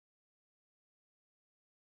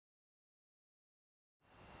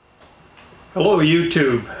Hello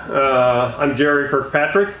YouTube, I'm Jerry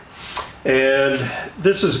Kirkpatrick, and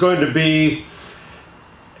this is going to be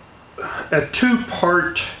a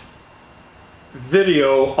two-part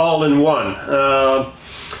video all in one.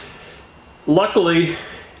 Luckily,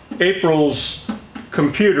 April's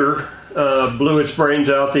computer blew its brains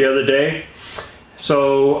out the other day,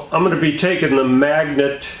 so I'm going to be taking the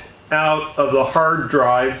magnet out of the hard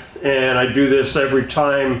drive, and I do this every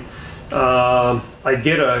time I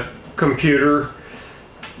get a computer.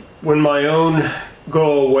 When my own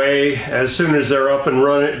go away, as soon as they're up and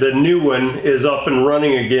running, the new one is up and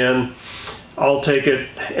running again, I'll take it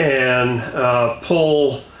and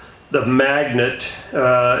pull the magnet.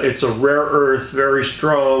 It's a rare earth, very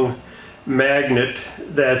strong magnet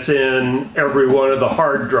that's in every one of the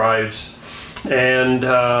hard drives, and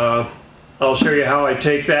I'll show you how I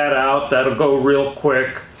take that out. That'll go real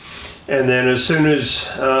quick, and then as soon as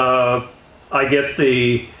I get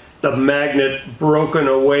the magnet broken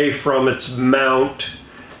away from its mount,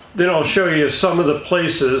 then I'll show you some of the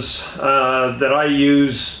places that I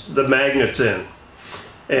use the magnets in.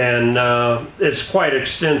 And it's quite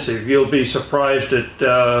extensive. You'll be surprised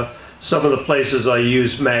at some of the places I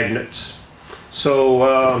use magnets.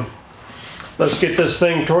 So let's get this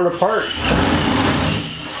thing torn apart.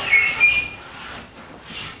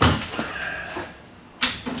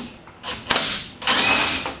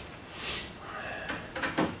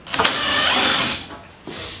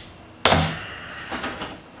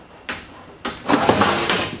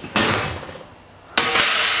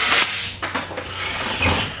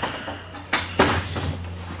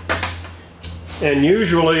 And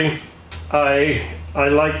usually I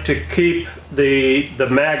like to keep the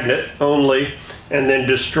magnet only and then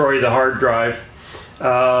destroy the hard drive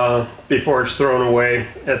before it's thrown away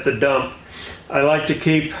at the dump. I like to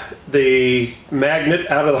keep the magnet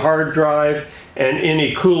out of the hard drive and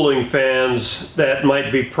any cooling fans that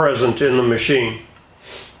might be present in the machine.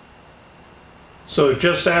 So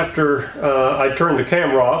just after I turned the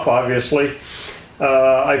camera off, obviously,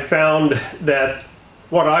 I found that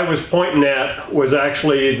what I was pointing at was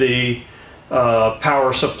actually the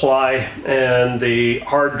power supply, and the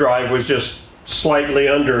hard drive was just slightly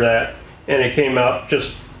under that, and it came out,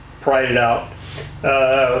 just pried it out.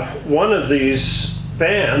 One of these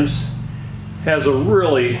fans has a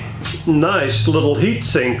really nice little heat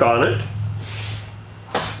sink on it.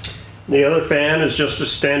 The other fan is just a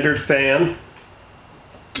standard fan,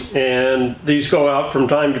 and these go out from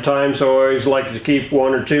time to time, so I always like to keep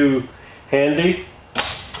one or two handy.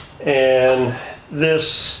 And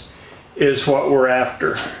this is what we're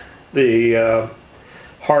after, the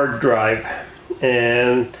hard drive,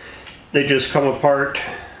 and they just come apart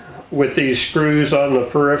with these screws on the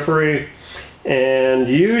periphery, and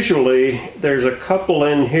usually there's a couple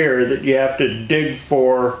in here that you have to dig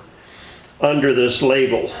for under this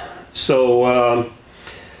label. So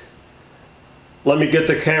let me get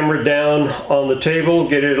the camera down on the table,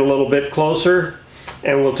 get it a little bit closer,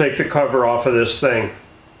 and we'll take the cover off of this thing.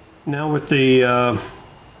 Now with the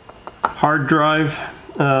hard drive,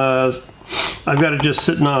 I've got it just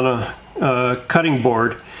sitting on a cutting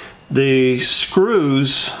board. The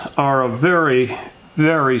screws are a very,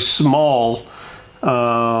 very small,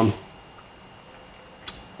 almost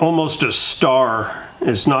a star.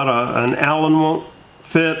 It's not an Allen won't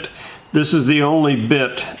fit. This is the only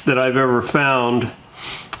bit that I've ever found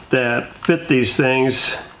that fit these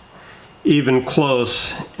things even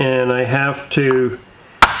close, and I have to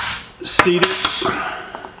seat it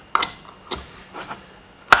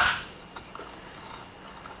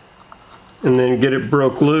and then get it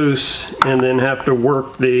broke loose, and then have to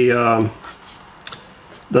work the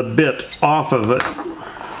bit off of it.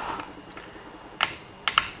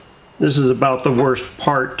 This is about the worst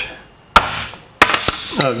part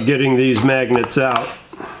of getting these magnets out.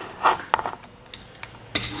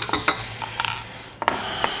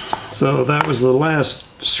 So that was the last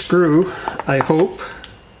screw, I hope.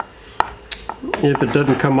 If it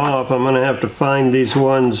doesn't come off, I'm going to have to find these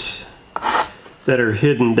ones that are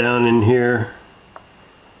hidden down in here.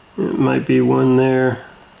 It might be one there.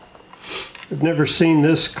 I've never seen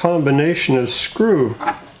this combination of screw.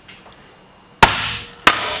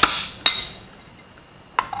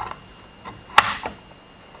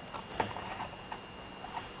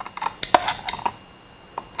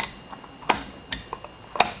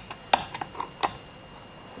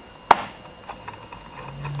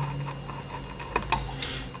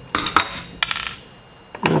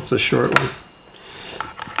 That's a short one.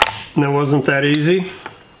 And that wasn't that easy.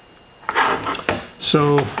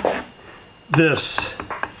 So this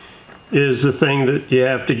is the thing that you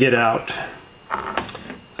have to get out.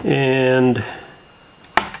 And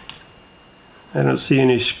I don't see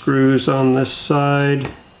any screws on this side.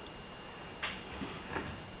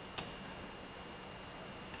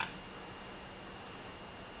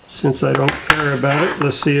 Since I don't care about it,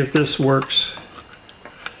 let's see if this works.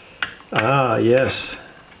 Ah, yes.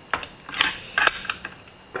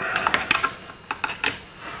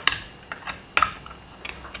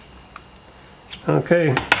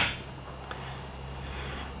 Okay.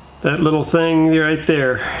 That little thing right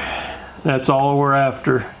there, that's all we're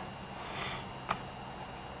after,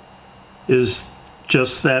 is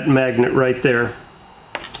just that magnet right there.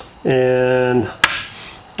 And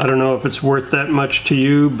I don't know if it's worth that much to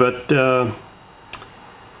you, but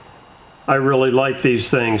I really like these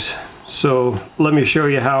things. So let me show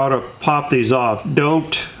you how to pop these off.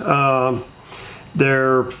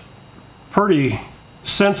 They're pretty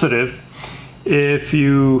sensitive. If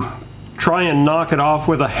you try and knock it off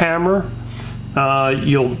with a hammer,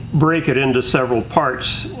 you'll break it into several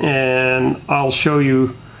parts. And I'll show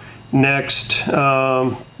you next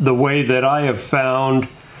the way that I have found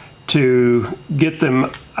to get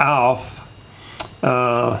them off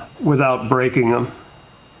without breaking them.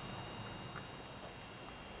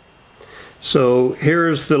 So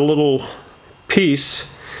here's the little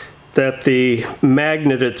piece that the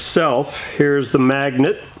magnet itself, here's the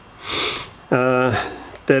magnet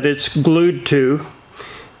that it's glued to,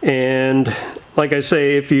 and like I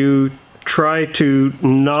say, if you try to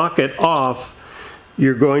knock it off,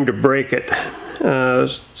 you're going to break it.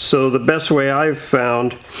 So the best way I've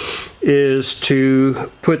found is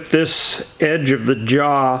to put this edge of the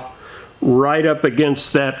jaw right up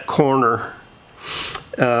against that corner.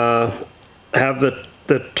 Have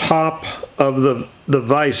the top of the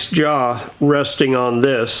vice jaw resting on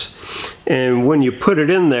this, and when you put it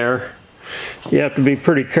in there, you have to be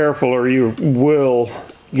pretty careful or you will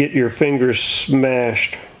get your fingers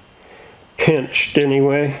smashed, pinched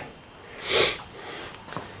anyway.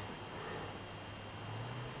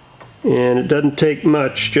 And it doesn't take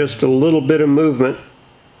much, just a little bit of movement.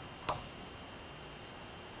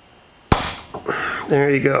 There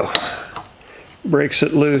you go. Breaks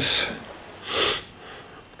it loose.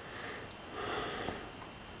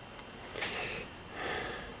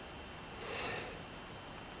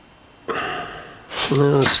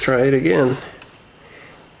 Now let's try it again.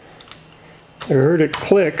 I heard it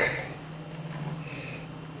click.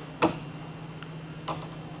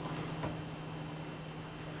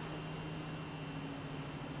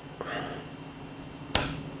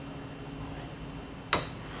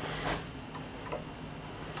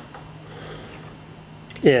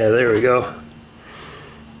 Yeah, there we go.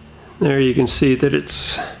 There you can see that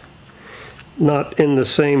it's not in the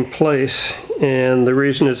same place, and the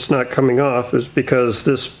reason it's not coming off is because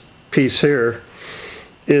this piece here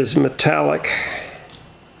is metallic.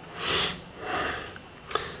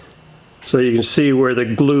 So you can see where the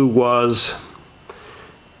glue was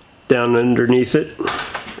down underneath it,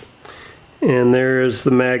 and there is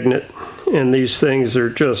the magnet, and these things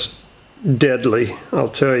are just deadly, I'll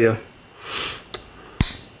tell you.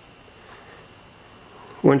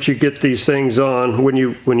 Once you get these things on, when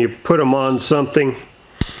you put them on something,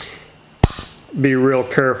 be real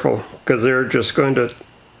careful, because they're just going to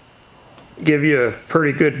give you a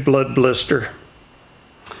pretty good blood blister.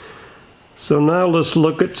 So now let's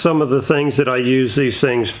look at some of the things that I use these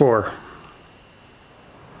things for.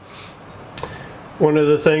 One of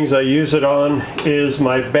the things I use it on is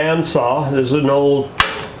my bandsaw. This is an old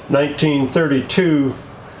 1932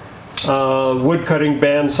 wood cutting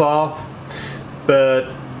bandsaw. But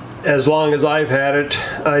as long as I've had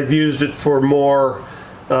it, I've used it for more,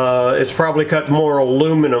 it's probably cut more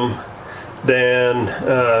aluminum than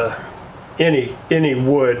any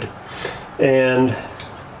wood. And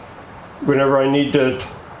whenever I need to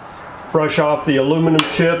brush off the aluminum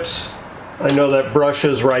chips, I know that brush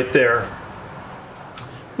is right there.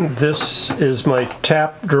 This is my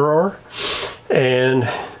tap drawer, and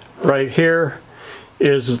right here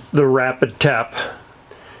is the rapid tap.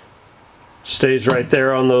 Stays right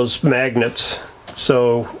there on those magnets.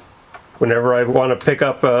 So whenever I want to pick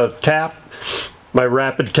up a tap, my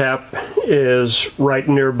rapid tap is right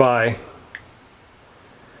nearby.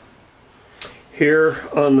 Here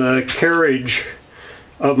on the carriage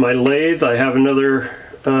of my lathe, I have another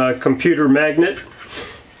computer magnet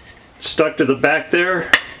stuck to the back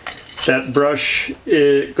there. That brush,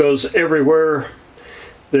 it goes everywhere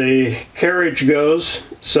the carriage goes,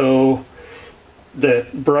 so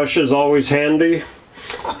that brush is always handy.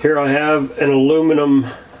 Here I have an aluminum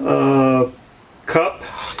cup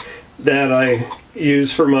that I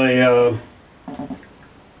use for my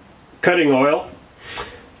cutting oil.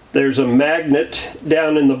 There's a magnet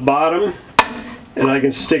down in the bottom, and I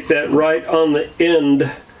can stick that right on the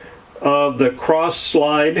end of the cross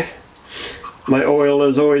slide. My oil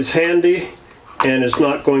is always handy and it's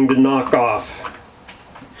not going to knock off.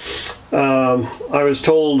 I was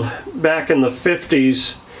told back in the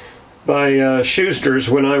 50s by Schuster's,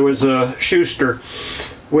 when I was a Schuster,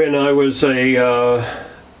 when I was a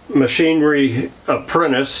machinery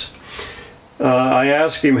apprentice, I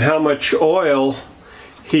asked him how much oil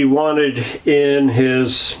he wanted in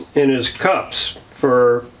his cups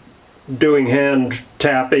for doing hand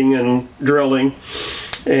tapping and drilling,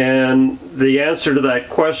 and the answer to that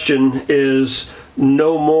question is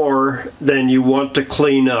no more than you want to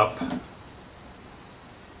clean up.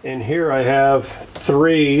 And here I have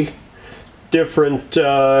 3 different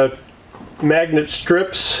magnet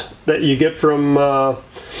strips that you get from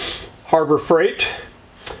Harbor Freight.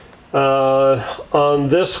 On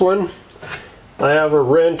this one I have a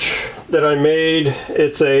wrench that I made.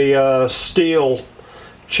 It's a steel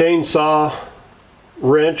chainsaw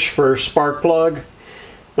wrench for spark plug.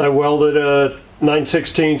 I welded a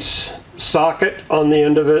 9/16 socket on the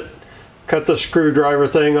end of it, cut the screwdriver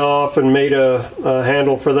thing off and made a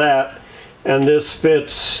handle for that, and this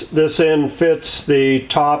end fits the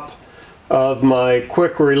top of my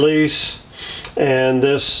quick release, and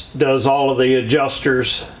this does all of the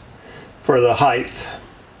adjusters for the height.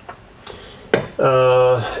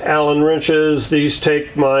 Allen wrenches, these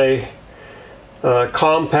take my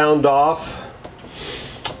compound off.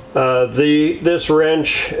 This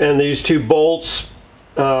wrench and these 2 bolts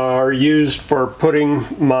are used for putting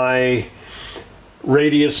my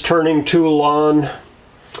radius turning tool on.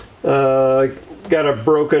 Got a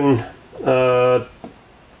broken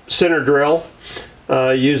center drill.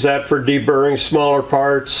 Use that for deburring smaller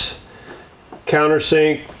parts.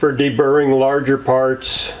 Countersink for deburring larger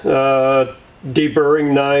parts.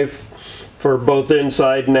 Deburring knife for both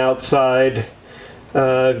inside and outside.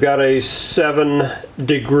 I've got a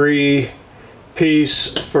 7-degree piece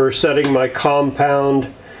for setting my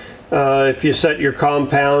compound. If you set your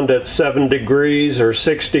compound at 7 degrees or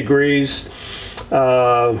 6 degrees,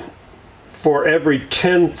 for every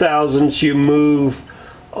 10 thousandths you move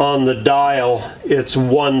on the dial, it's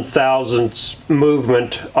 1,000th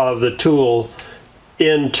movement of the tool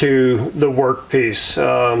into the workpiece.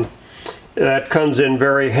 That comes in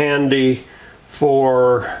very handy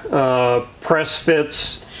for press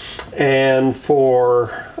fits and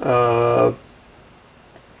for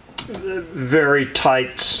very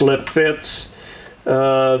tight slip fits.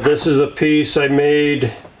 This is a piece I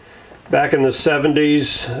made back in the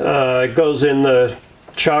 70s. It goes in the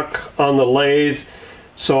chuck on the lathe,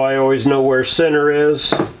 so I always know where center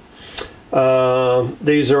is.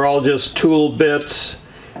 These are all just tool bits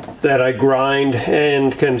that I grind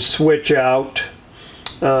and can switch out.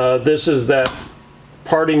 This is that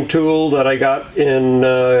parting tool that I got in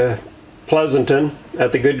Pleasanton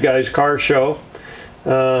at the Good Guys car show.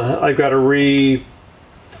 I've got to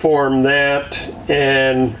reform that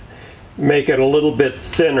and make it a little bit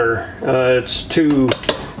thinner. It's too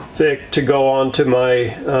thick to go onto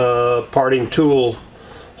my parting tool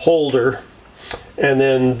holder. And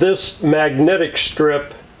then this magnetic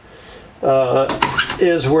strip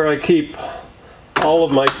is where I keep all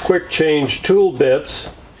of my quick change tool bits,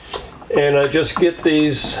 and I just get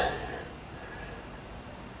these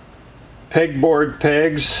pegboard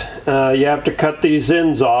pegs. You have to cut these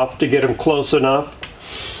ends off to get them close enough,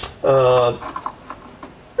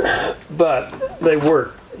 but they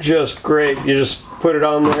work just great. You just put it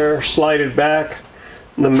on there, slide it back,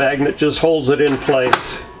 and the magnet just holds it in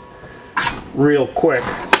place real quick.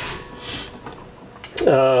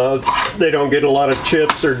 They don't get a lot of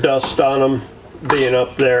chips or dust on them being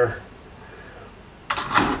up there.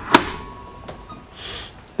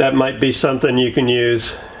 That might be something you can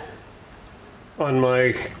use. On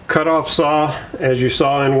my cutoff saw, as you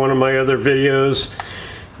saw in one of my other videos,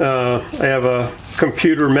 I have a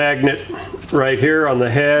computer magnet right here on the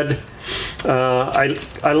head.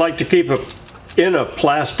 I like to keep it in a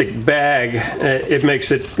plastic bag. It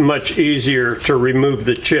makes it much easier to remove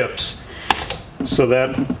the chips. So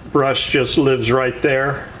that brush just lives right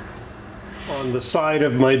there. On the side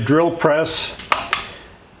of my drill press,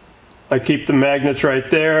 I keep the magnets right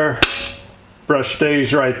there. Brush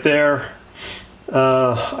stays right there.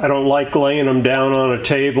 I don't like laying them down on a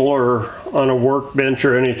table or on a workbench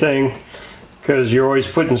or anything, because you're always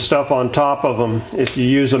putting stuff on top of them. If you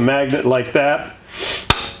use a magnet like that,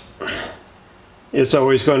 it's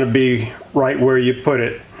always going to be right where you put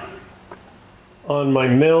it. On my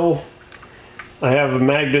mill, I have a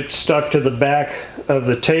magnet stuck to the back of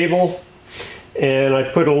the table, and I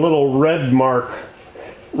put a little red mark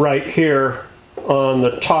right here on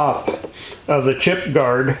the top of the chip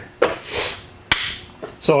guard,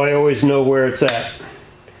 so I always know where it's at.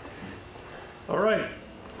 All right,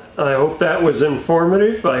 I hope that was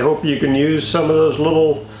informative. I hope you can use some of those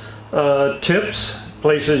little tips,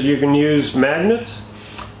 places you can use magnets.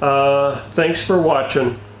 Thanks for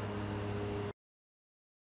watching.